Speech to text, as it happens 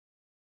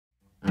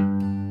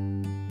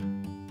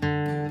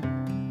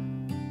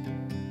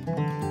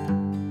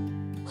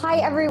Hi,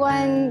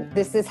 everyone.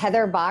 This is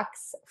Heather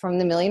Box from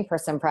the Million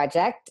Person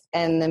Project.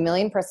 And the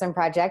Million Person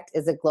Project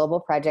is a global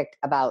project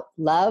about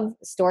love,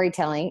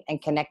 storytelling, and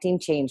connecting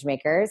change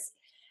makers.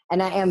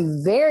 And I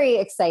am very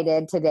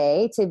excited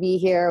today to be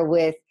here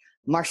with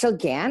Marshall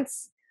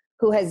Ganz,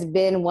 who has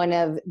been one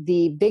of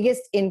the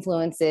biggest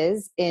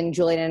influences in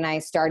Julian and I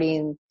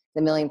starting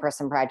the Million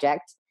Person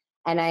Project.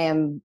 And I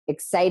am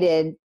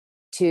excited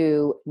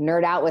to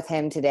nerd out with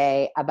him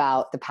today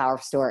about the power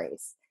of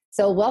stories.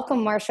 So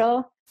welcome,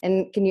 Marshall.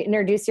 And can you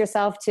introduce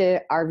yourself to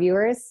our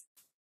viewers?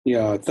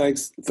 Yeah,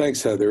 thanks,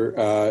 Heather.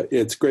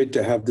 It's great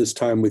to have this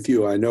time with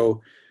you. I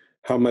know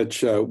how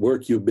much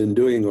work you've been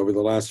doing over the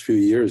last few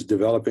years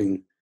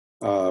developing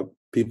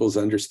people's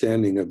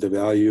understanding of the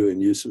value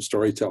and use of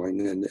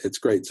storytelling, and it's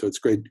great. So it's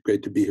great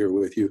to be here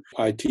with you.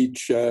 I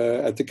teach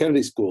at the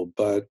Kennedy School,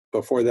 but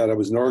before that I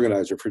was an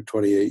organizer for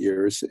 28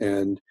 years,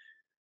 and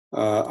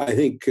I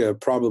think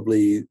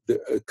probably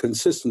a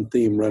consistent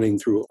theme running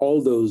through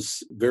all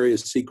those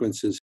various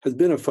sequences has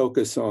been a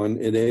focus on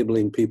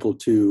enabling people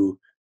to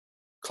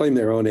claim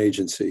their own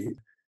agency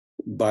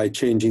by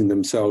changing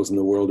themselves and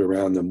the world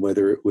around them,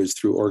 whether it was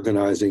through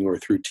organizing or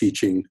through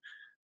teaching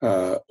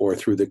or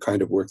through the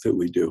kind of work that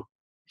we do.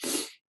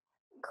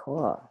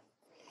 Cool.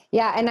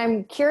 Yeah, and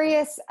I'm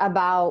curious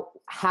about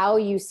how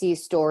you see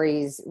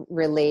stories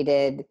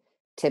related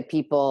to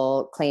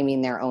people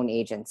claiming their own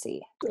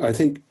agency. I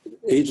think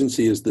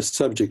agency is the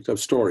subject of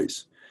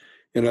stories.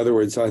 In other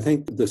words, I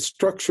think the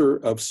structure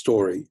of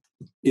story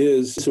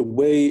is a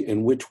way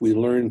in which we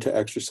learn to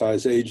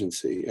exercise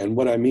agency. And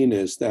what I mean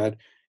is that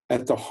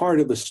at the heart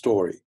of the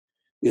story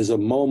is a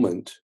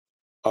moment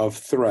of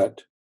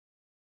threat,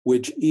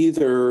 which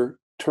either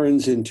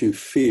turns into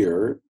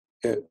fear,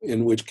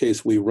 in which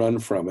case we run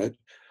from it,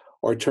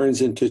 or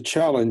turns into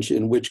challenge,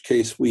 in which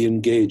case we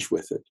engage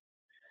with it.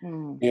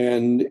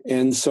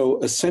 And so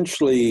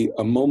essentially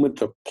a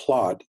moment of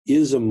plot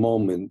is a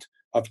moment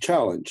of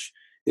challenge.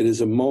 It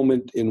is a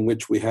moment in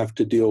which we have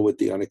to deal with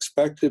the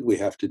unexpected, we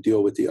have to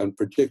deal with the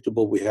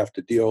unpredictable, we have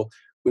to deal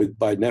with,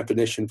 by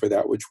definition, for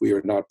that which we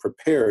are not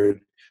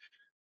prepared,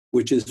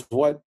 which is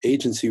what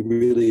agency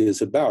really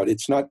is about.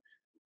 It's not,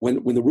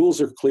 when the rules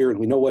are clear and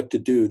we know what to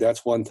do,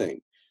 that's one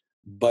thing.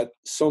 But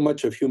so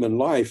much of human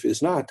life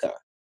is not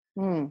that.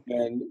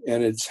 And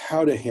it's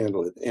how to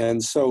handle it.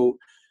 And so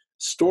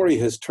story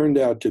has turned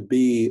out to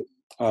be,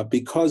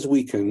 because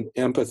we can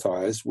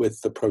empathize with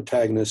the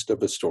protagonist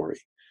of a story,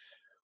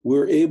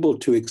 we're able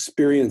to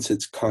experience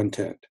its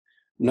content,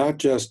 not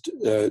just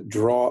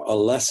draw a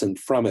lesson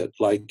from it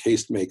like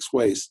taste makes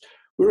waste.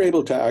 We're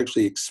able to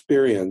actually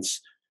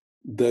experience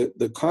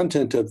the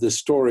content of the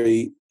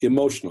story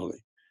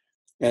emotionally.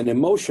 And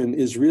emotion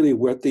is really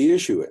what the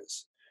issue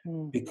is.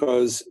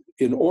 Because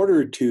in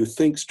order to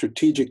think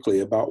strategically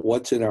about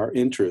what's in our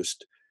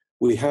interest,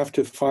 we have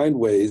to find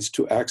ways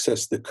to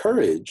access the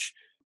courage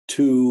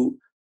to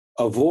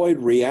avoid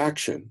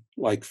reaction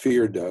like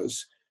fear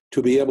does,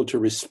 to be able to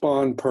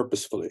respond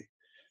purposefully.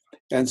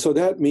 And so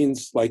that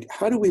means, like,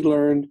 how do we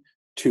learn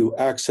to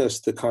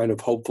access the kind of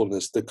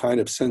hopefulness, the kind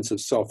of sense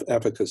of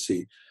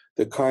self-efficacy,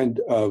 the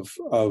kind of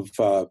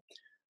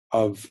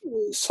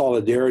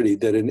solidarity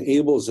that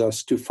enables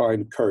us to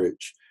find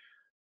courage?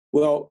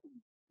 Well,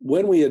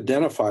 when we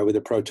identify with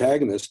a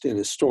protagonist in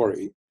a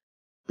story,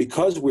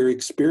 because we're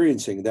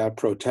experiencing that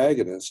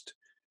protagonist,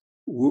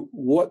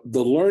 what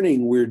the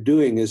learning we're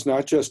doing is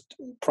not just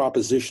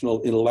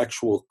propositional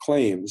intellectual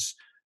claims.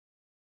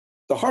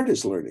 The heart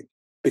is learning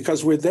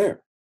because we're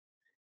there.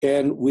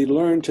 And we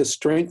learn to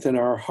strengthen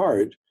our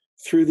heart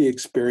through the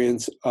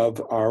experience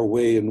of our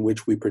way in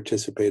which we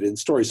participate in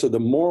story. So the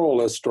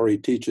moral a story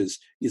teaches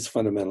is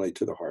fundamentally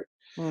to the heart.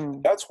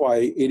 That's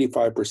why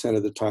 85%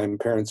 of the time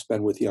parents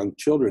spend with young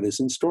children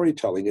is in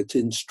storytelling. It's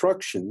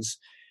instructions.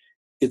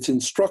 It's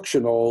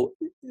instructional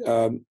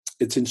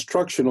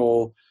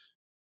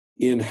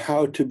in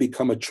how to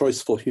become a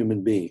choiceful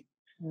human being.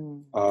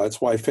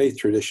 It's why faith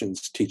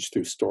traditions teach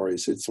through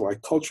stories. It's why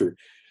culture.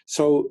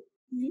 So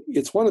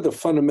it's one of the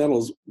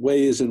fundamental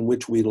ways in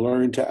which we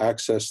learn to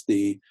access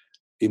the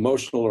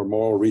emotional or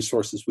moral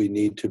resources we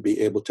need to be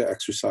able to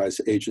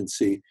exercise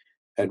agency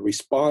and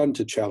respond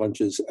to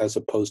challenges as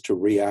opposed to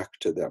react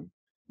to them.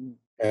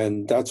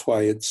 And that's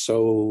why it's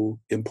so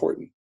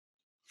important.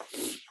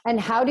 And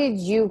how did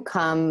you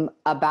come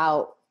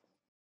about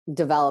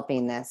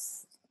developing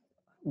this?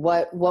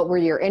 What were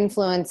your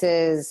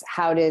influences?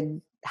 How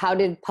did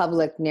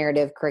public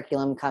narrative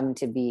curriculum come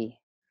to be?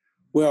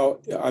 Well,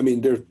 I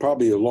mean, there's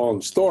probably a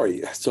long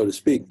story, so to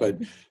speak, but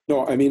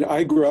no, I mean,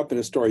 I grew up in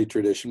a story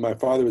tradition. My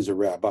father was a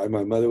rabbi.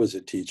 My mother was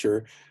a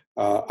teacher.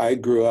 I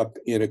grew up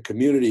in a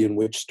community in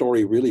which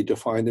story really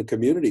defined the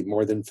community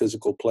more than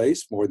physical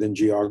place, more than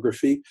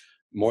geography.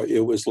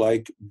 It was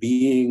like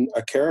being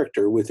a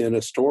character within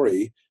a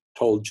story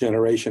told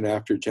generation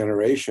after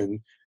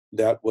generation.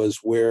 That was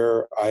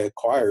where I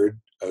acquired,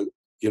 a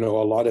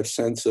lot of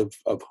sense of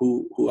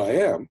who I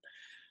am.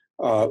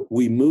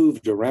 We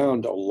moved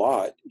around a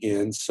lot,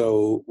 and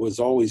so was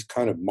always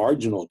kind of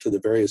marginal to the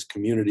various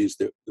communities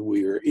that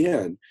we were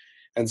in.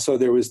 And so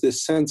there was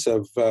this sense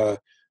of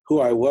who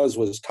I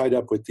was tied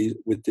up with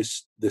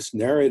this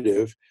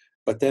narrative.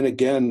 But then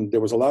again, there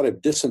was a lot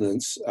of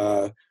dissonance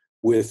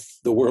with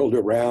the world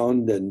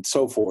around and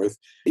so forth.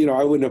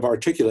 I wouldn't have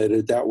articulated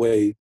it that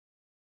way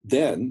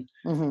then,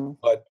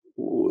 but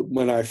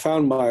when I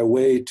found my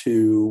way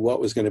to what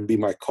was going to be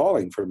my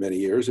calling for many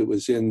years, it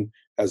was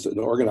as an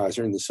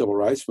organizer in the civil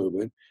rights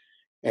movement.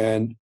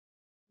 And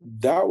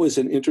that was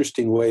an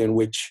interesting way in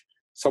which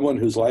someone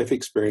whose life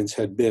experience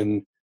had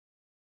been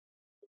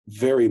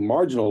very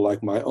marginal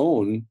like my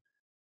own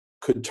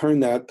could turn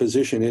that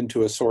position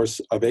into a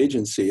source of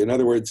agency. In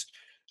other words,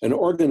 an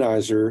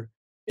organizer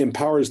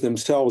empowers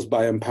themselves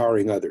by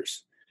empowering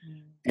others.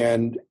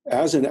 And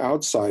as an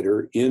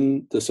outsider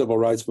in the civil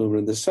rights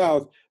movement in the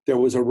South, there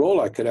was a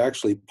role I could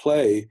actually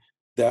play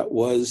that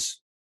was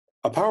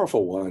a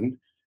powerful one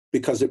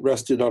because it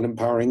rested on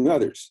empowering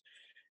others.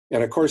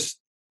 And of course,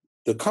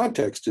 the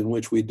context in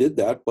which we did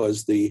that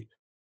was the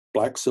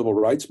Black civil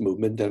rights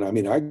movement. And I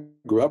mean, I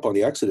grew up on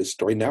the Exodus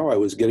story. Now I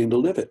was getting to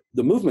live it.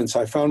 The movements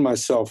I found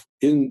myself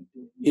in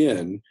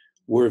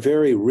were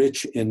very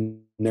rich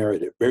in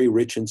narrative, very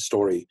rich in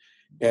story.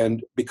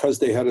 And because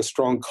they had a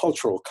strong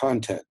cultural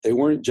content, they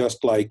weren't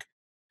just like,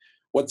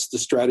 what's the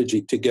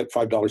strategy to get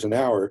 $5 an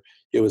hour?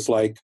 It was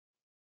like,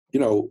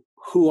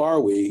 who are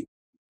we?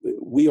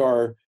 We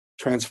are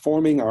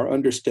transforming our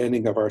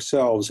understanding of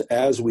ourselves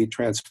as we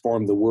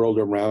transform the world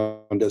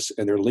around us,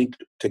 and they're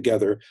linked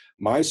together.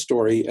 My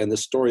story and the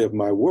story of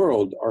my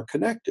world are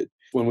connected.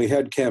 When we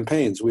had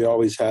campaigns, we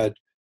always had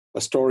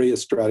a story, a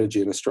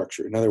strategy, and a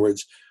structure. In other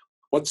words,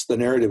 what's the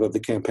narrative of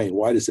the campaign?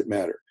 Why does it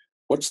matter?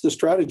 What's the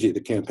strategy of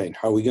the campaign?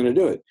 How are we going to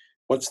do it?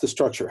 What's the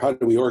structure? How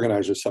do we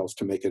organize ourselves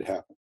to make it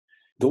happen?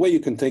 The way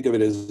you can think of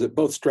it is that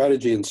both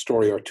strategy and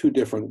story are two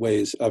different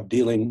ways of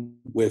dealing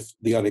with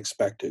the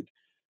unexpected.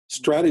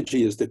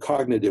 Strategy is the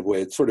cognitive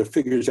way. It sort of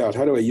figures out,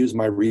 how do I use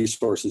my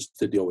resources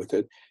to deal with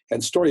it?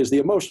 And story is the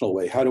emotional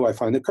way. How do I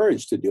find the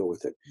courage to deal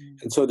with it?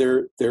 And so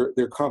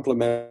they're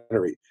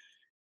complementary.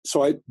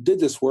 So I did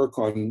this work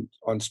on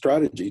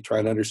strategy,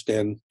 trying to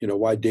understand,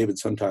 why David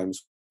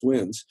sometimes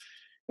wins.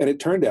 And it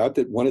turned out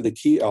that one of the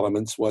key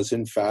elements was,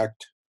 in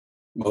fact,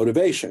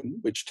 motivation,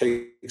 which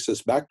takes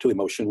us back to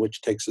emotion,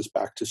 which takes us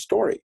back to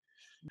story.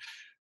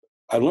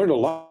 I learned a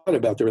lot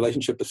about the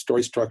relationship of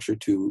story structure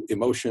to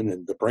emotion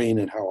and the brain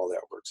and how all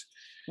that works.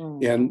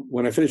 And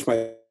when I finished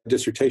my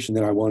dissertation,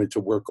 then I wanted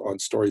to work on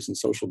stories and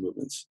social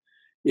movements.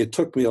 It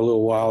took me a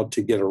little while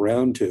to get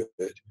around to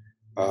it.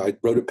 I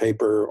wrote a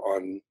paper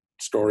on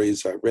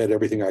stories. I read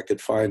everything I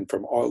could find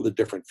from all the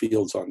different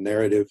fields on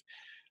narrative.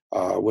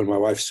 When my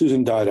wife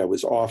Susan died, I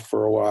was off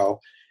for a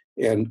while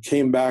and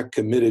came back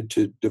committed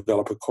to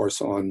develop a course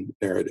on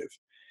narrative.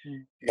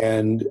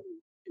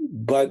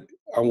 But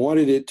I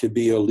wanted it to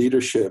be a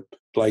leadership,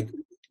 like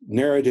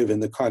narrative in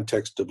the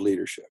context of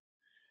leadership.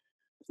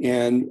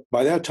 And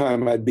by that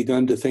time, I'd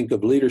begun to think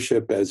of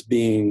leadership as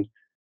being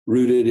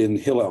rooted in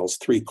Hillel's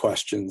 3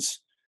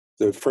 questions,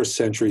 the first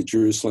century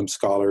Jerusalem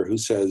scholar who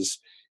says,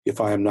 if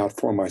I am not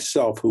for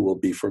myself, who will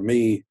be for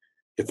me?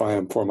 If I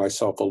am for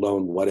myself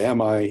alone, what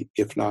am I?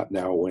 If not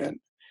now, when?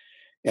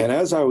 And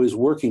as I was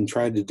working,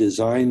 trying to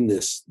design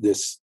this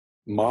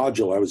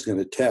module I was going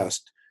to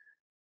test,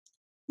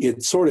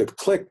 it sort of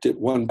clicked at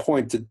one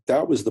point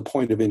that was the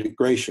point of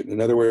integration. In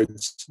other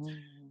words,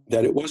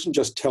 that it wasn't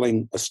just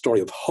telling a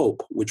story of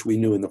hope, which we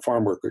knew in the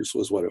farm workers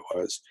was what it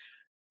was,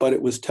 but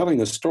it was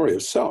telling a story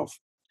of self.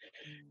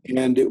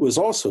 And it was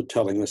also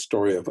telling a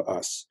story of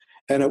us.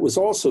 And it was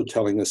also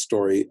telling a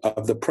story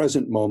of the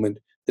present moment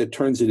that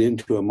turns it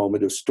into a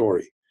moment of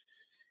story.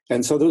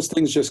 And so those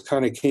things just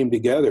kind of came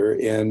together,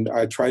 and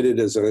I tried it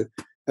as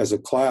a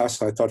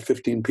class. I thought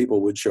 15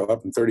 people would show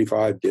up, and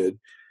 35 did.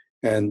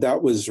 And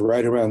that was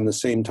right around the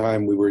same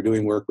time we were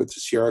doing work with the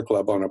Sierra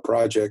Club on a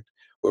project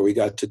where we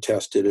got to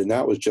test it. And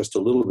that was just a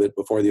little bit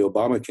before the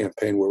Obama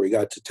campaign where we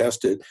got to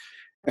test it.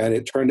 And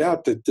it turned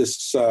out that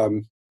this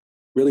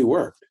really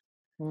worked.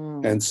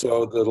 And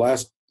so the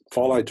last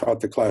fall I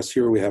taught the class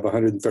here, we have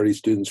 130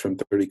 students from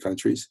 30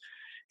 countries.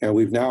 And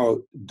we've now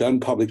done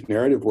public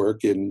narrative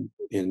work in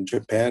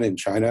Japan, in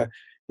China,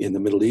 in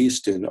the Middle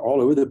East, and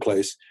all over the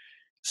place.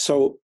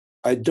 So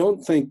I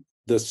don't think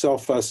the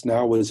self-us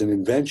now was an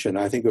invention.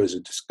 I think it was a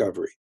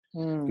discovery.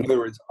 In other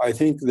words, I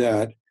think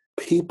that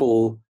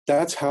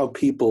that's how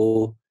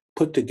people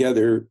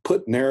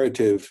put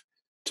narrative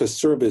to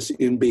service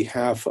in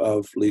behalf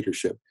of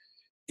leadership,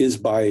 is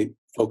by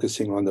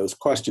focusing on those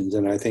questions.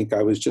 And I think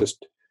I was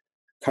just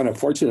kind of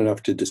fortunate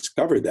enough to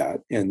discover that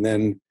and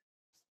then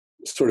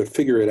sort of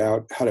figure it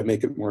out how to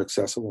make it more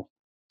accessible.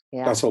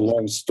 Yeah. That's a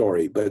long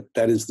story, but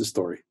that is the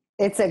story.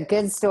 It's a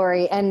good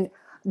story. And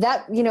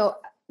that,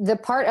 the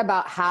part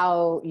about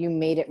how you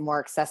made it more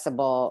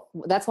accessible,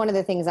 that's one of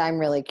the things I'm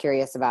really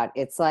curious about.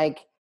 It's like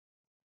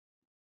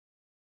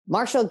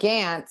Marshall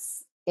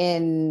Ganz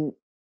in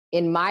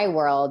my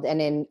world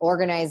and in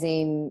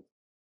organizing,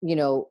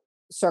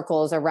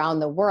 circles around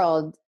the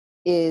world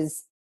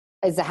is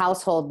a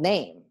household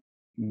name.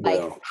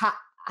 Like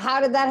how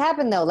did that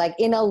happen though? Like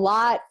in a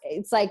lot,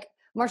 it's like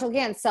Marshall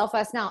Ganz,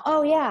 Self-Us Now.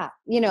 Oh yeah.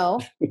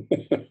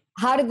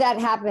 How did that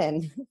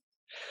happen?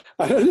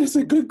 That's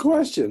a good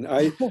question.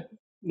 I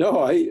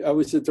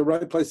was at the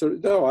right place.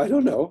 No, I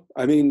don't know.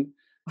 I mean,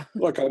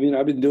 look, I mean,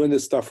 I've been doing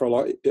this stuff for a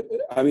long.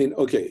 I mean,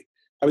 okay,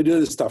 I've been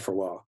doing this stuff for a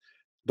while,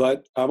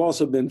 but I've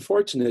also been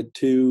fortunate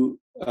to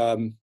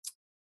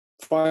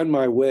find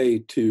my way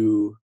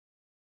to,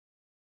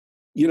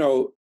 you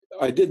know,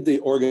 I did the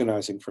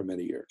organizing for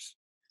many years.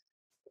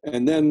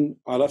 And then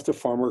I left the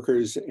farm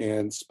workers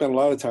and spent a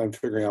lot of time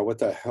figuring out what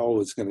the hell I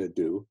was going to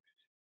do.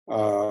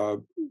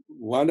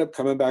 Wound up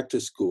coming back to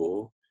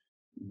school,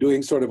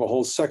 doing sort of a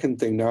whole second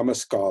thing. Now I'm a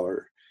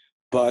scholar.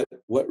 But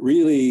what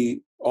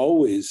really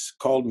always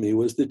called me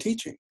was the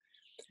teaching.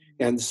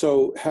 And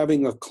so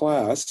having a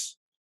class,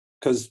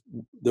 because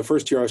the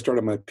first year I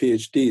started my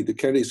PhD, the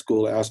Kennedy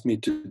School asked me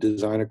to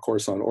design a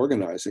course on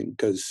organizing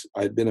because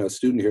I'd been a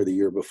student here the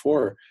year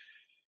before.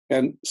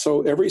 And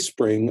so every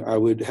spring I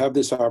would have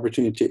this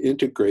opportunity to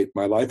integrate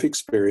my life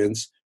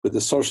experience with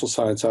the social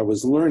science I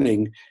was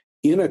learning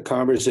in a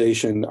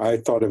conversation. I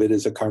thought of it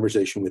as a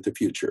conversation with the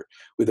future,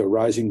 with a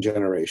rising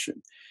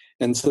generation.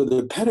 And so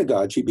the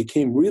pedagogy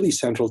became really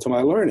central to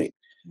my learning.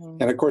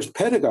 And of course,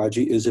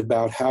 pedagogy is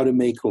about how to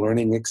make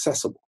learning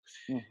accessible.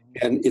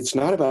 And it's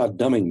not about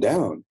dumbing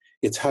down,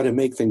 it's how to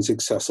make things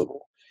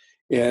accessible.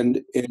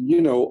 And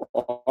you know,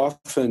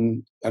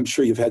 often, I'm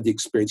sure you've had the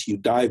experience, you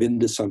dive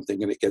into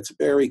something and it gets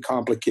very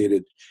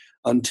complicated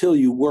until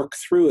you work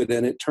through it.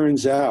 And it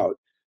turns out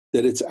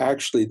that it's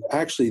actually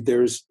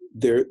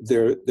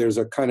there's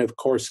a kind of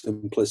core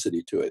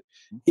simplicity to it.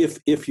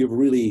 If you've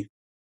really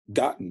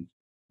gotten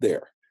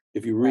there,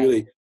 if you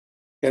really, right.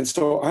 And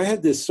so I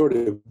had this sort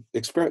of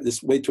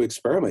this way to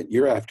experiment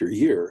year after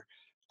year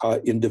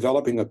in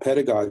developing a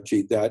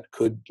pedagogy that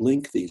could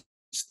link these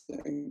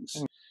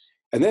things.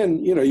 And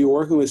then, you know, you're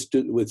working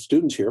with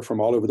students here from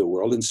all over the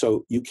world. And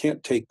so you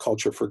can't take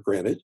culture for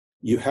granted.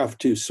 You have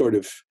to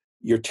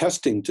you're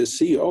testing to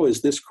see, oh,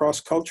 is this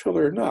cross-cultural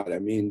or not? I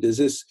mean,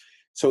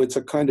 so it's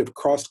a kind of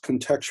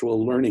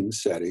cross-contextual learning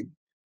setting.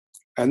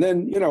 And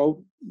then, you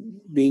know,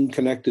 being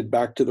connected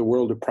back to the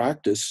world of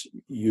practice,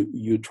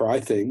 you try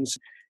things.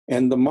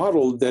 And the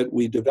model that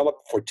we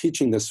developed for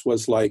teaching this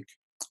was like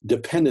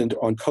dependent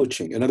on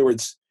coaching. In other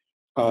words,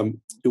 it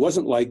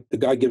wasn't like the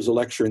guy gives a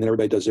lecture and then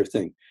everybody does their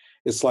thing.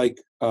 It's like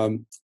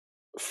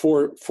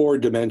four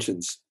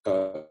dimensions.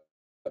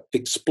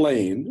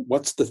 Explain,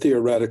 what's the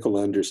theoretical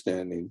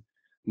understanding?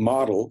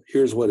 Model,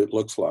 here's what it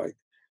looks like.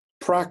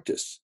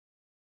 Practice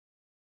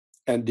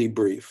and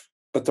debrief.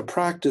 But the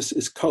practice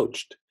is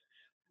coached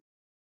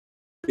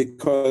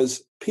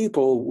because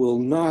people will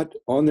not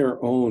on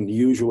their own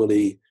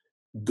usually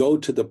go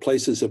to the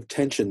places of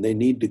tension they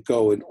need to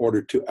go in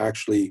order to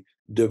actually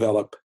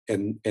develop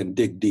and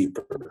dig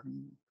deeper. I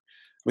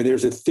mean,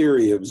 there's a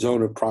theory of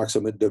zone of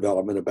proximate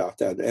development about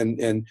that.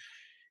 And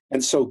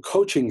so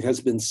coaching has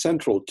been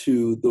central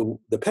to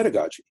the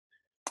pedagogy.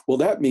 Well,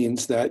 that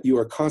means that you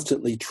are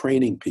constantly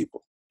training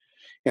people.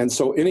 And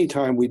so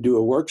anytime we do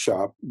a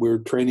workshop, we're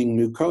training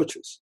new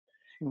coaches.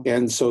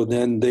 And so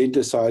then they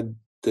decide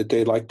that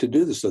they'd like to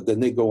do this. So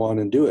then they go on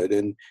and do it.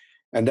 And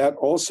that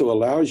also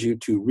allows you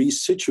to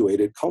resituate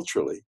it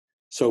culturally.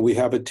 So we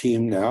have a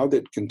team now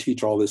that can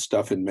teach all this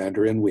stuff in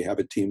Mandarin. We have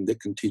a team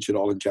that can teach it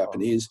all in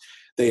Japanese.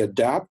 They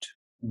adapt,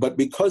 but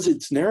because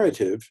it's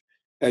narrative,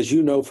 as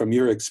you know from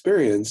your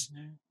experience,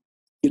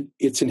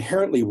 it's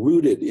inherently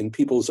rooted in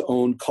people's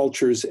own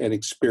cultures and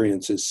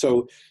experiences.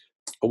 So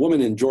a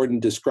woman in Jordan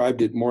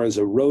described it more as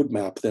a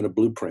roadmap than a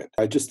blueprint.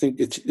 I just think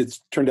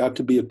it's turned out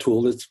to be a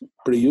tool that's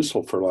pretty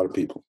useful for a lot of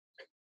people.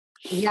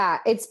 Yeah,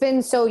 it's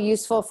been so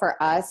useful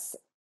for us.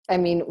 I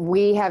mean,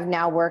 we have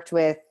now worked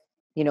with,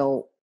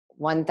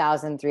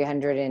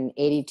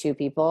 1,382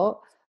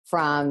 people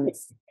from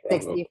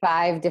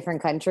 65 different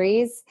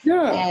countries.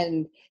 Yeah.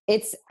 And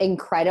it's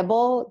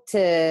incredible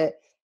to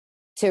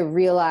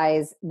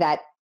realize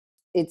that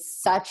it's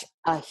such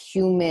a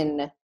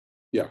human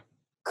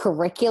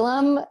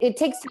curriculum. It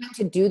takes time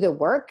to do the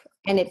work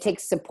and it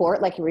takes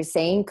support, like you were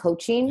saying,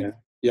 coaching.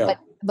 Yeah.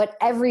 But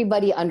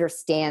everybody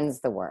understands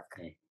the work.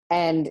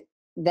 And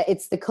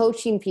it's the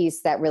coaching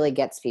piece that really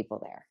gets people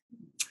there.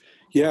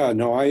 Yeah,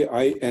 no,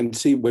 and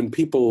see, when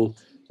people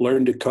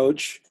learn to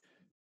coach,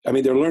 I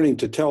mean, they're learning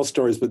to tell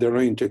stories, but they're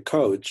learning to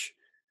coach,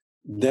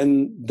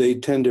 then they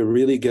tend to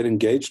really get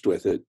engaged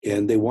with it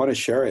and they want to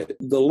share it.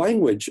 The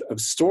language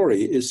of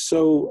story is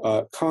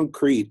so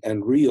concrete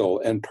and real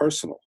and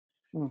personal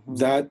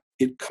that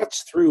it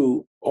cuts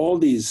through all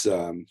these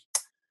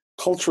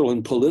cultural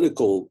and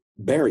political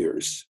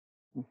barriers.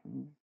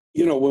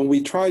 You know, when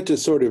we try to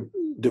sort of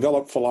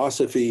develop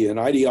philosophy and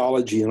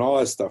ideology and all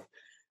that stuff,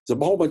 there's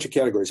a whole bunch of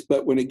categories.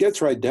 But when it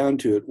gets right down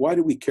to it, why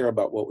do we care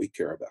about what we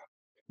care about?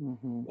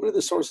 What are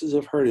the sources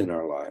of hurt in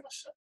our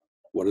lives?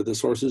 What are the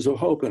sources of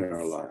hope in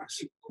our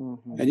lives?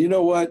 And you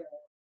know what?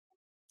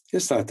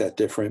 It's not that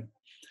different.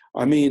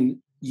 I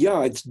mean,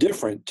 yeah, it's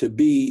different to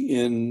be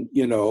in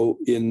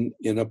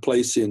a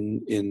place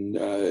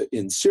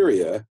in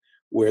Syria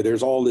where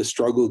there's all this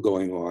struggle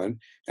going on,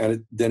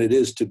 than it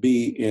is to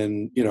be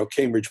in,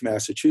 Cambridge,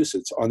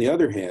 Massachusetts. On the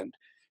other hand,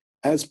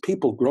 as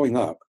people growing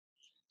up,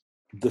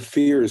 the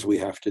fears we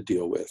have to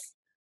deal with,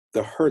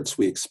 the hurts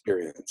we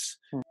experience.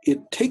 It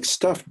takes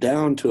stuff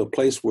down to a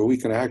place where we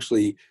can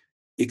actually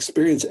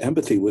experience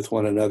empathy with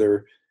one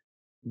another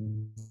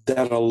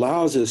that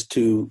allows us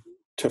to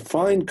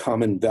find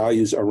common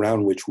values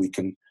around which we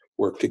can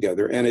work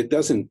together. And it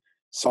doesn't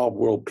solve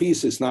world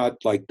peace. It's not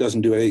like,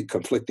 doesn't do any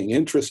conflicting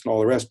interest and all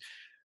the rest,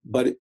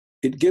 but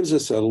it gives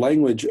us a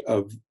language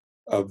of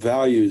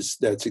values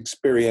that's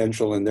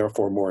experiential and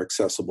therefore more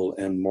accessible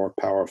and more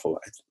powerful,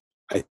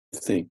 I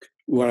think.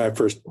 When I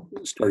first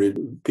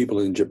started, people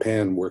in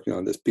Japan working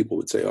on this, people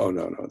would say, oh,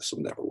 no, this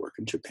will never work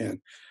in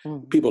Japan.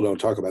 People don't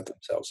talk about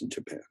themselves in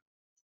Japan.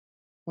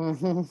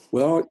 Mm-hmm.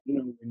 Well,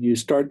 when you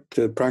start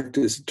to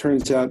practice, it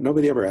turns out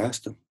nobody ever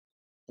asked them.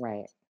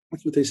 Right.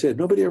 That's what they said.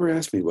 Nobody ever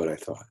asked me what I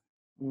thought.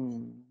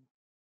 Mm.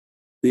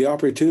 The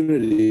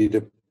opportunity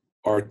to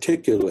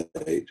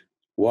articulate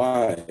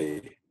why,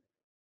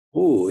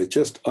 it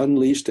just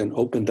unleashed and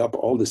opened up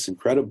all this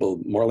incredible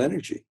moral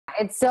energy.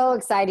 It's so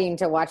exciting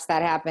to watch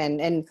that happen.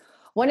 And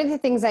one of the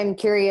things I'm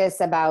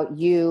curious about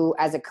you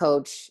as a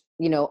coach,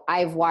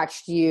 I've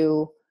watched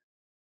you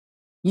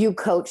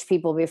coach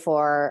people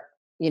before,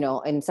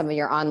 in some of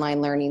your online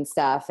learning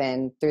stuff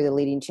and through the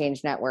Leading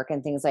Change Network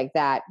and things like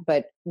that.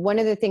 But one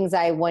of the things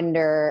I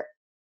wonder,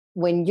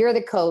 when you're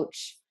the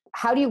coach,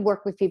 how do you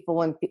work with people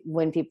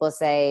when people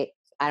say,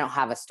 I don't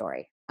have a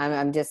story?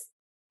 I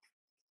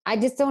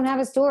just don't have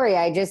a story.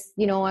 I just,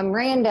 I'm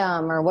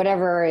random, or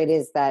whatever it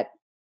is that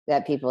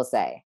people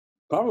say.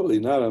 Probably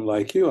not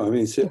unlike you. I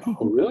mean, say, oh,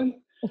 really?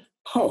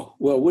 Oh,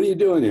 well, what are you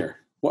doing here?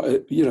 What are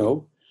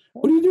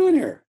you doing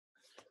here?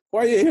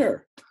 Why are you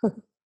here?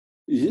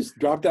 You just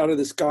dropped out of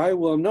the sky?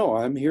 Well, no,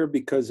 I'm here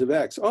because of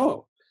X.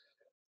 Oh,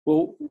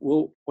 well,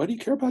 why do you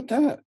care about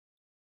that?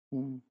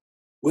 Mm.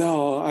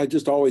 Well, I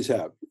just always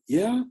have.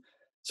 Yeah?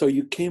 So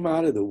you came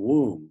out of the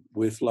womb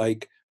with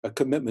like a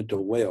commitment to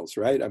whales,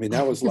 right? I mean,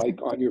 that was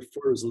like on your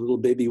fur as a little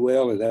baby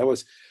whale, and that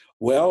was,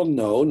 well,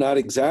 no, not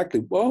exactly.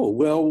 Whoa,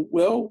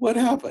 well, what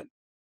happened?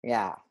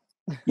 Yeah.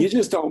 You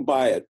just don't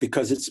buy it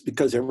because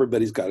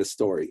everybody's got a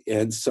story.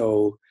 And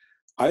so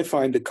I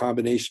find a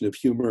combination of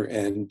humor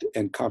and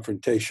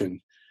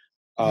confrontation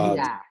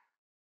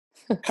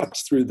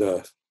cuts through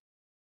the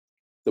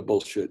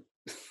bullshit.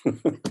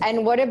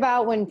 And what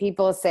about when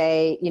people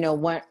say,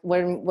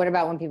 what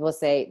about when people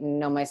say,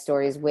 no, my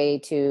story is way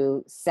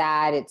too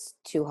sad, it's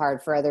too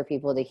hard for other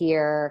people to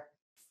hear,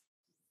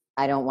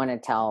 I don't want to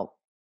tell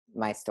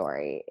my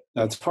story?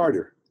 That's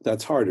harder.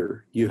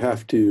 You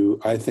have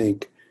to, I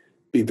think,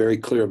 be very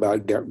clear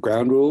about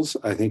ground rules.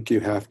 I think you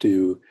have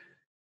to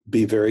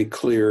be very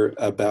clear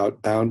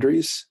about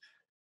boundaries.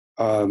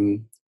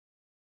 And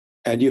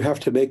you have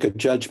to make a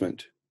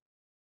judgment,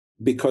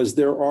 because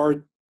there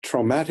are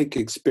traumatic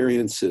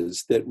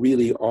experiences that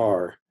really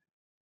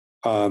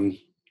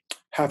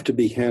have to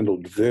be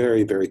handled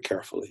very, very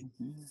carefully.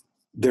 Mm-hmm.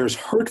 There's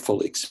hurtful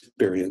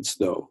experience,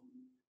 though,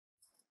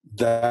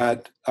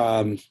 that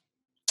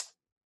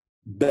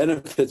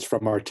benefits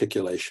from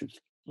articulation.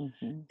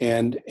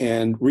 Mm-hmm.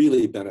 and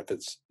really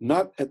benefits,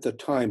 not at the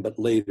time, but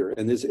later.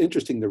 And it's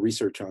interesting, the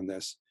research on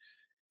this,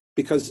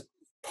 because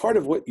part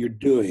of what you're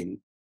doing,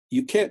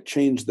 you can't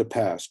change the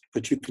past,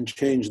 but you can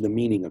change the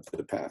meaning of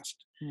the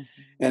past.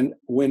 Mm-hmm. And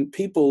when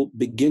people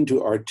begin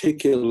to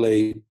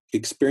articulate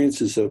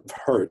experiences of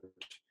hurt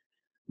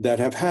that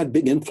have had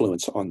big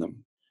influence on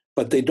them,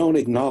 but they don't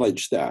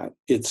acknowledge that,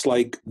 it's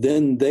like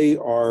then they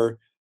are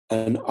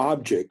an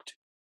object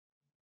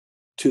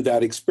to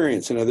that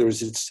experience. In other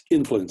words, it's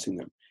influencing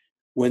them.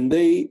 When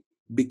they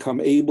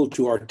become able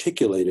to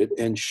articulate it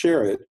and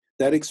share it,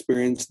 that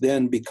experience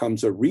then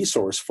becomes a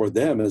resource for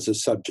them as a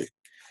subject.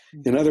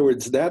 In other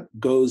words, that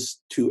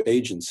goes to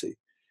agency.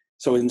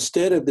 So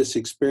instead of this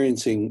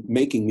experiencing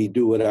making me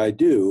do what I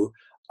do,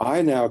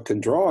 I now can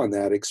draw on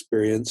that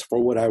experience for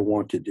what I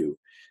want to do,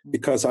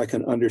 because I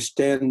can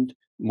understand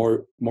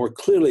more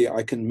clearly,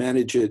 I can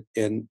manage it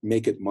and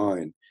make it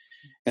mine.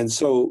 And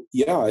so,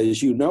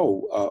 as you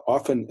know,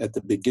 often at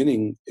the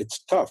beginning,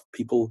 it's tough.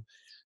 People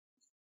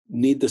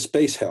need the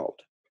space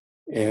held,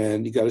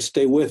 and you got to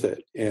stay with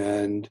it,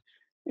 and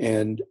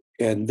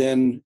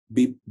then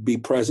be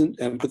present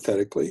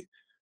empathetically,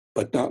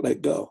 but not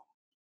let go.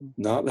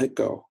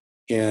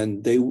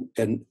 And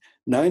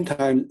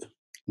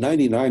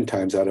 99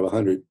 times out of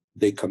 100,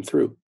 they come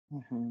through.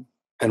 Mm-hmm.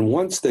 And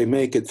once they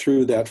make it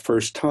through that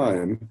first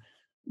time,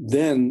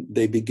 then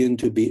they begin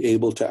to be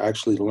able to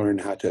actually learn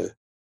how to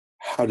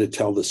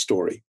tell the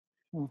story.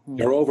 Mm-hmm.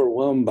 They're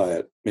overwhelmed by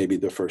it maybe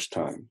the first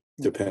time,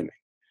 depending.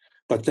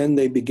 But then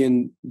they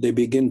begin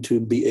to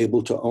be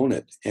able to own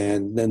it,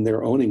 and then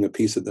they're owning a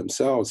piece of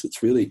themselves.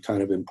 It's really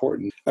kind of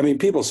important. I mean,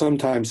 people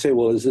sometimes say,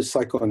 well, is this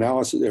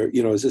psychoanalysis, or,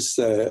 is this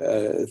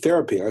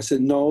therapy? I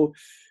said, no,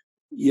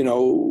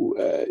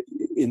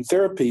 in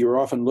therapy, you're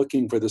often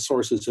looking for the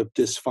sources of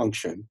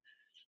dysfunction.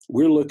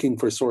 We're looking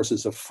for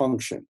sources of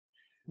function,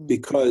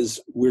 because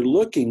we're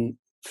looking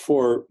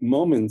for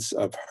moments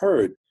of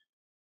hurt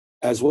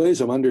as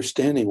ways of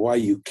understanding why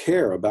you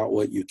care about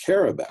what you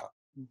care about.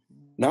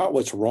 Mm-hmm. not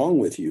what's wrong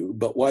with you,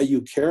 but why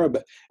you care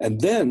about.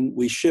 And then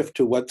we shift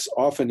to what's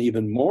often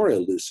even more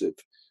elusive,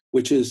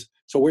 which is,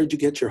 so where'd you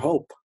get your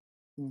hope?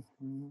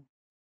 Mm-hmm.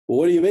 Well,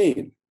 what do you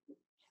mean?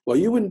 Well,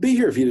 you wouldn't be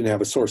here if you didn't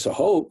have a source of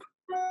hope.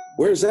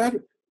 Where's that?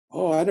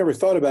 Oh, I never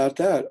thought about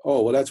that.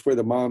 Oh, well, that's where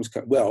the moms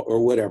come, well,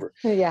 or whatever.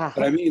 Yeah.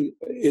 But I mean,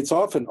 it's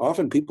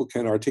often people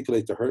can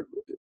articulate the hurt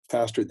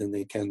faster than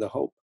they can the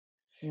hope.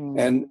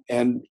 Mm.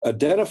 And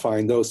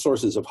identifying those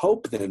sources of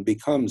hope then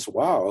becomes,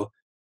 wow,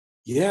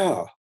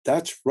 yeah,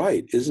 that's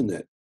right, isn't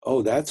it?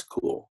 Oh, that's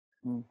cool.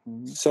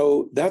 Mm-hmm.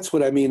 So that's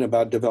what I mean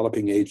about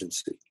developing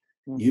agency.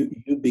 Mm-hmm.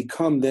 You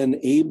become then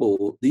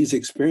able, these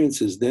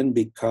experiences then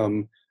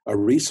become a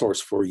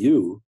resource for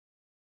you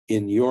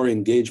in your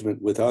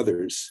engagement with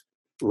others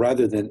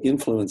rather than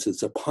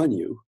influences upon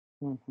you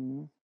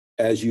Mm-hmm.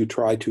 as you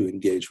try to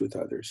engage with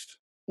others.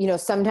 You know,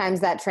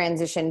 sometimes that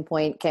transition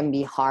point can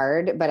be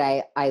hard, but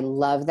I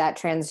love that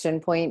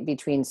transition point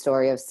between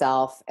story of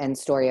self and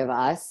story of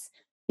us,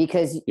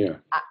 because Yeah.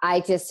 I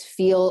just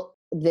feel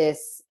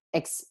this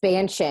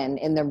expansion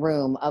in the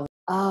room of,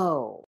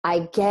 oh,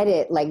 I get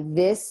it. Like,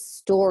 this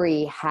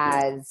story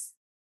has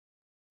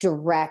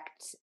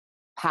direct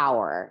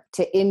power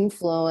to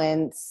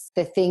influence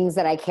the things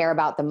that I care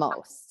about the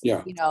most,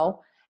 Yeah. you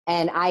know?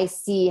 And I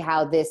see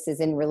how this is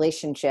in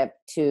relationship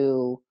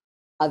to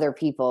other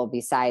people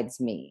besides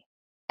me.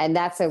 And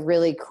that's a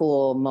really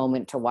cool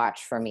moment to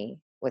watch for me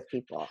with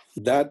people.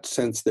 That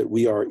sense that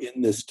we are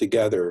in this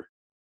together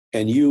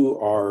and you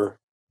are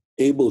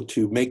able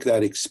to make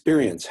that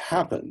experience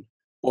happen,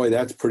 boy,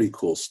 that's pretty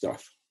cool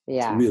stuff. It's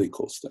Yeah. really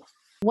cool stuff.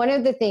 One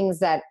of the things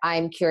that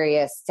I'm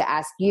curious to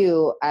ask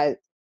you, as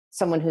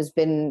someone who's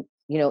been,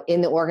 you know,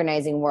 in the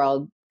organizing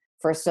world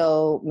for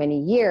so many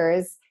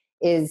years,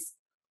 is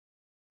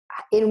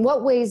in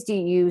what ways do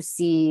you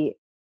see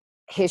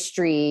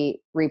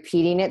history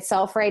repeating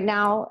itself right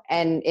now?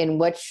 And in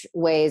which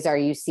ways are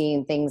you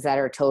seeing things that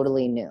are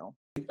totally new?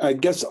 I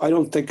guess I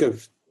don't think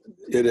of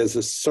it as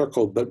a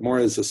circle, but more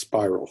as a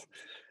spiral.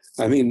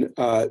 I mean,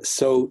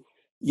 so,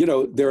 you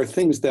know, there are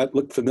things that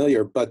look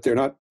familiar, but they're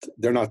not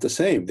the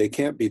same. They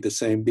can't be the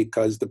same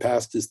because the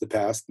past is the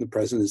past and the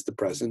present is the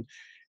present,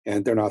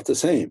 and they're not the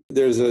same.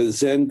 There's a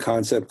Zen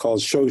concept called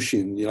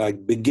Shoshin, you know,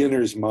 like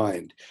beginner's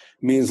mind.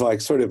 It means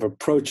like sort of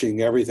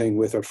approaching everything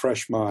with a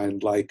fresh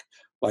mind, like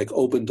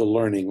open to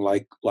learning,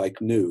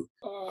 like new.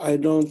 I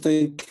don't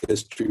think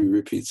history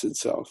repeats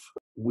itself.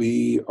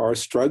 We are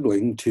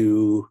struggling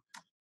to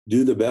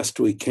do the best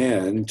we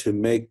can to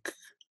make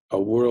a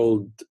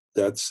world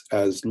that's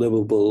as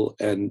livable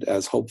and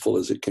as hopeful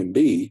as it can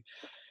be.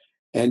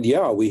 And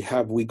yeah, we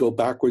go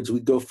backwards,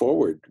 we go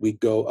forward, we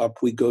go up,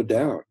 we go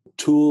down.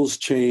 Tools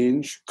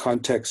change,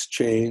 contexts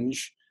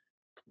change.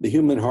 The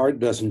human heart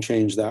doesn't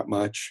change that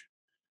much.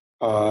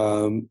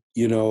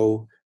 You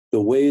know,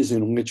 the ways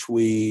in which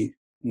we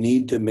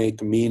need to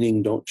make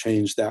meaning don't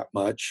change that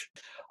much.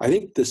 I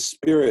think the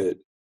spirit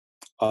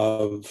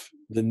of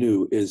the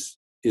new is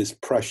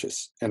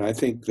precious. And I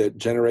think that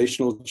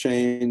generational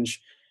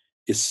change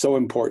is so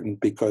important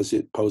because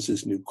it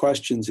poses new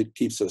questions. It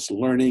keeps us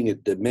learning.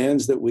 It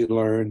demands that we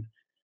learn.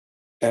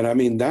 And I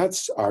mean,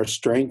 that's our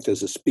strength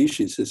as a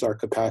species, is our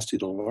capacity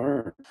to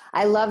learn.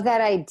 I love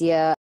that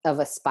idea of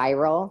a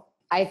spiral.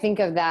 I think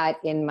of that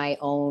in my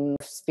own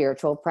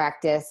spiritual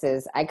practice.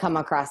 Is I come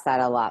across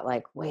that a lot,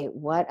 like, wait,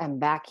 what? I'm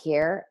back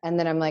here. And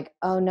then I'm like,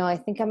 oh no, I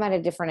think I'm at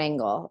a different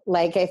angle.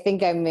 Like, I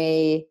think I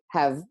may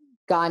have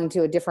gone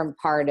to a different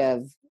part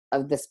of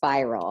the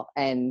spiral.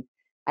 And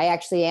I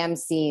actually am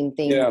seeing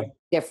things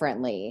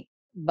differently,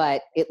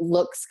 but it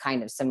looks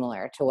kind of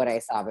similar to what I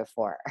saw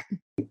before.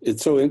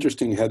 It's so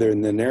interesting, Heather,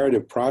 in the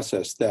narrative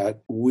process that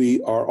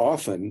we are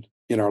often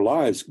in our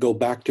lives go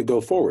back to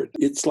go forward.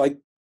 It's like,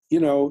 you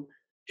know,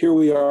 here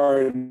we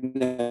are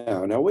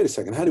now. Now, wait a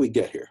second. How do we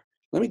get here?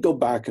 Let me go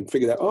back and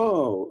figure that.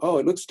 Oh,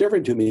 it looks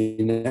different to me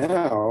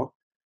now.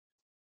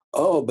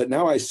 Oh, but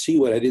now I see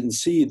what I didn't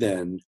see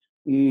then.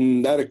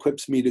 That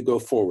equips me to go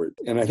forward.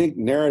 And I think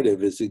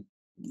narrative is,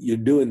 you're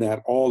doing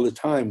that all the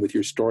time with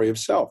your story of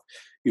self.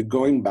 You're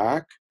going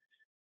back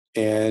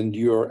and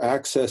you're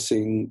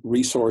accessing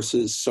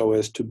resources so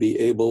as to be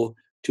able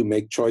to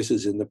make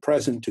choices in the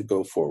present to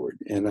go forward.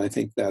 And I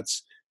think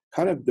that's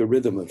kind of the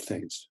rhythm of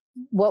things.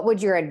 What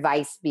would your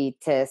advice be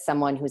to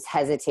someone who's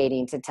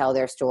hesitating to tell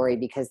their story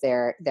because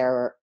they're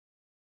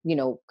you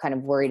know, kind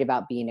of worried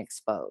about being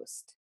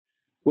exposed?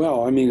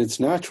 Well, I mean, it's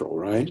natural,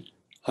 right?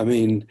 I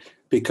mean,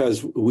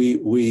 because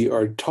we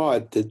are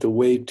taught that the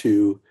way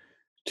to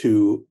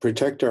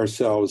protect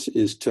ourselves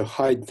is to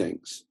hide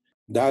things.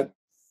 That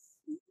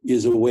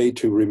is a way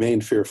to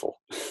remain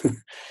fearful.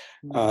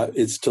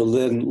 It's to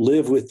then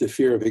live with the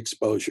fear of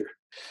exposure.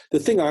 The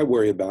thing I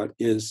worry about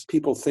is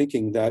people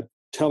thinking that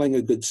telling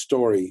a good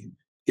story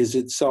is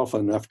itself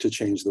enough to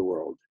change the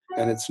world,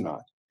 and it's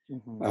not.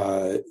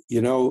 Mm-hmm.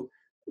 You know,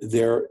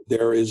 there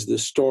is the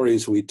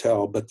stories we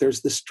tell, but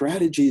there's the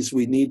strategies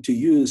we need to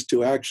use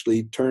to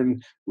actually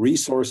turn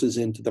resources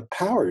into the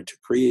power to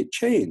create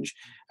change.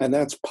 And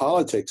that's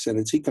politics, and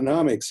it's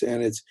economics,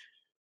 and it's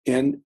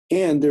And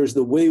there's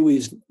the way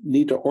we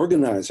need to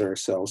organize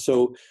ourselves.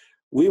 So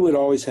we would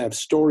always have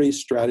story,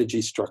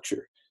 strategy,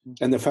 structure.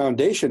 And the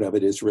foundation of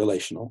it is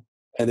relational.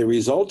 And the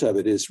result of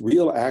it is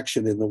real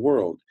action in the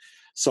world.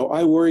 So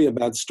I worry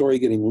about story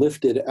getting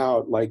lifted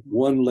out like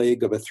one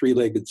leg of a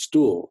three-legged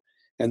stool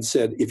and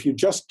said, if you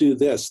just do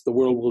this, the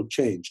world will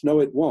change. No,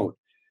 it won't.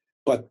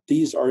 But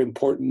these are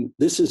important.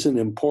 This is an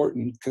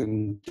important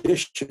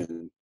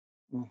condition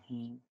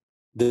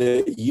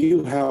that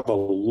you have a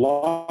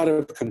lot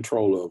of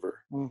control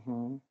over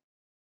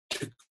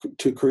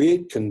to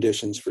create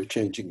conditions for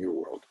changing your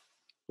world.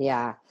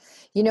 Yeah.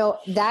 You know,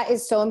 that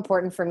is so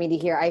important for me to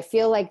hear. I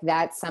feel like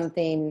that's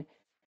something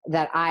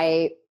that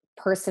I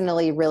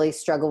personally really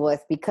struggle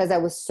with because I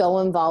was so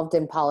involved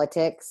in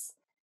politics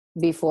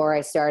before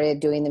I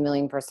started doing the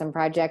Million Person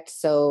Project.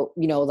 So,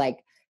 you know,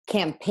 like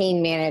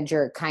campaign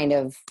manager kind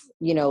of,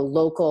 you know,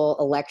 local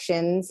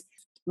elections.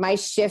 My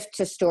shift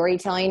to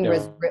storytelling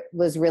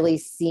was really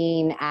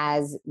seen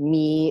as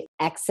me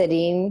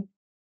exiting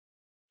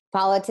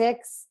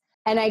politics.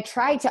 And I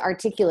tried to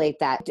articulate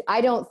that.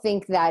 I don't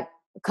think that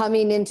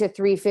coming into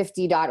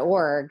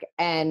 350.org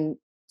and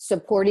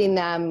supporting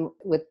them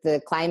with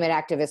the climate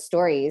activist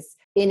stories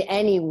in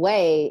any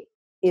way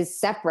is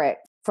separate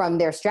from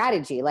their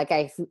strategy. Like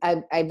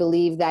I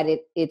believe that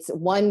it's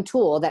one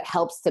tool that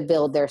helps to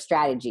build their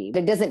strategy.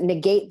 It doesn't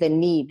negate the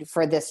need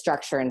for this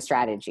structure and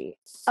strategy.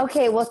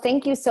 Okay, well,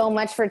 thank you so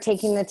much for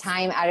taking the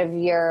time out of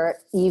your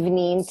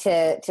evening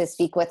to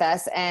speak with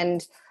us.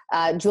 And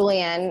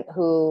Julianne,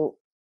 who,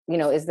 you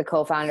know, is the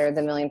co-founder of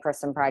the Million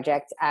Person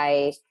Project,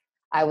 I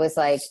was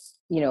like,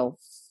 you know,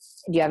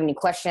 do you have any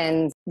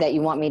questions that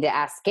you want me to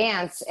ask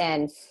Ganz?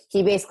 And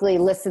he basically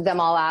listed them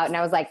all out. And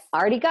I was like,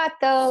 already got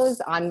those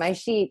on my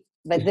sheet.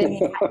 But then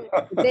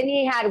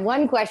he had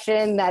one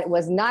question that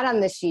was not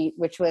on the sheet,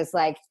 which was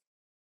like,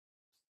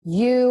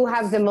 you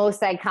have the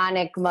most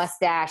iconic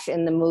mustache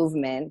in the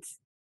movement.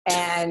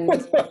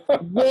 And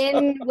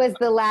when was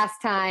the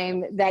last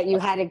time that you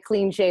had a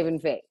clean shaven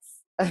face?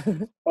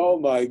 Oh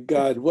my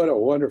God, what a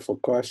wonderful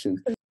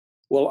question.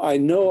 Well, I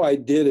know I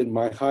did in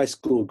my high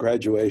school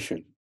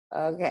graduation.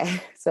 Okay,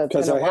 so it's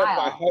been a while. Because I have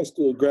my high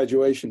school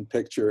graduation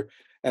picture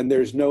and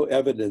there's no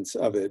evidence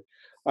of it.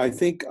 I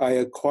think I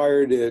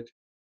acquired it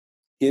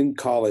in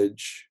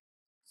college,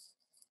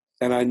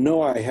 and I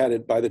know I had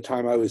it by the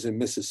time I was in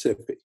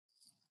Mississippi.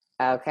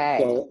 Okay.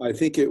 So I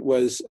think it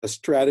was a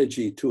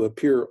strategy to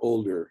appear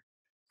older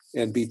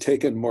and be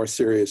taken more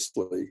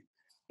seriously.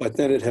 But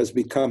then it has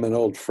become an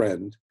old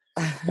friend.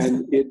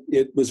 And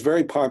it was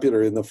very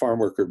popular in the farm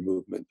worker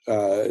movement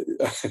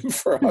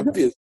for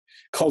obvious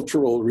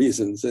cultural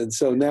reasons. And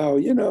so now,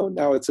 you know,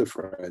 now it's a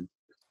friend.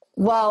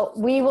 Well,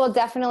 we will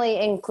definitely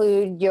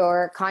include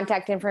your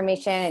contact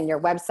information and your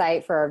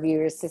website for our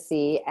viewers to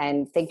see.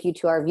 And thank you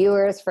to our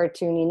viewers for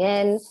tuning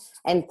in.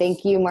 And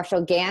thank you,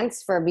 Marshall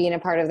Ganz, for being a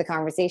part of the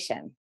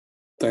conversation.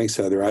 Thanks,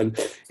 Heather.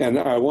 And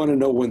I want to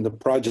know when the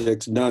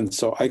project's done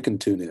so I can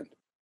tune in.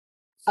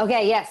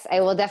 Okay, yes, I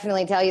will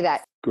definitely tell you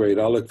that. Great.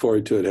 I'll look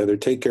forward to it, Heather.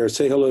 Take care.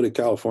 Say hello to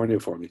California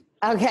for me.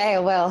 Okay, I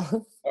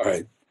will. All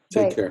right.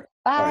 Take care.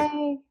 Bye.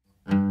 Bye.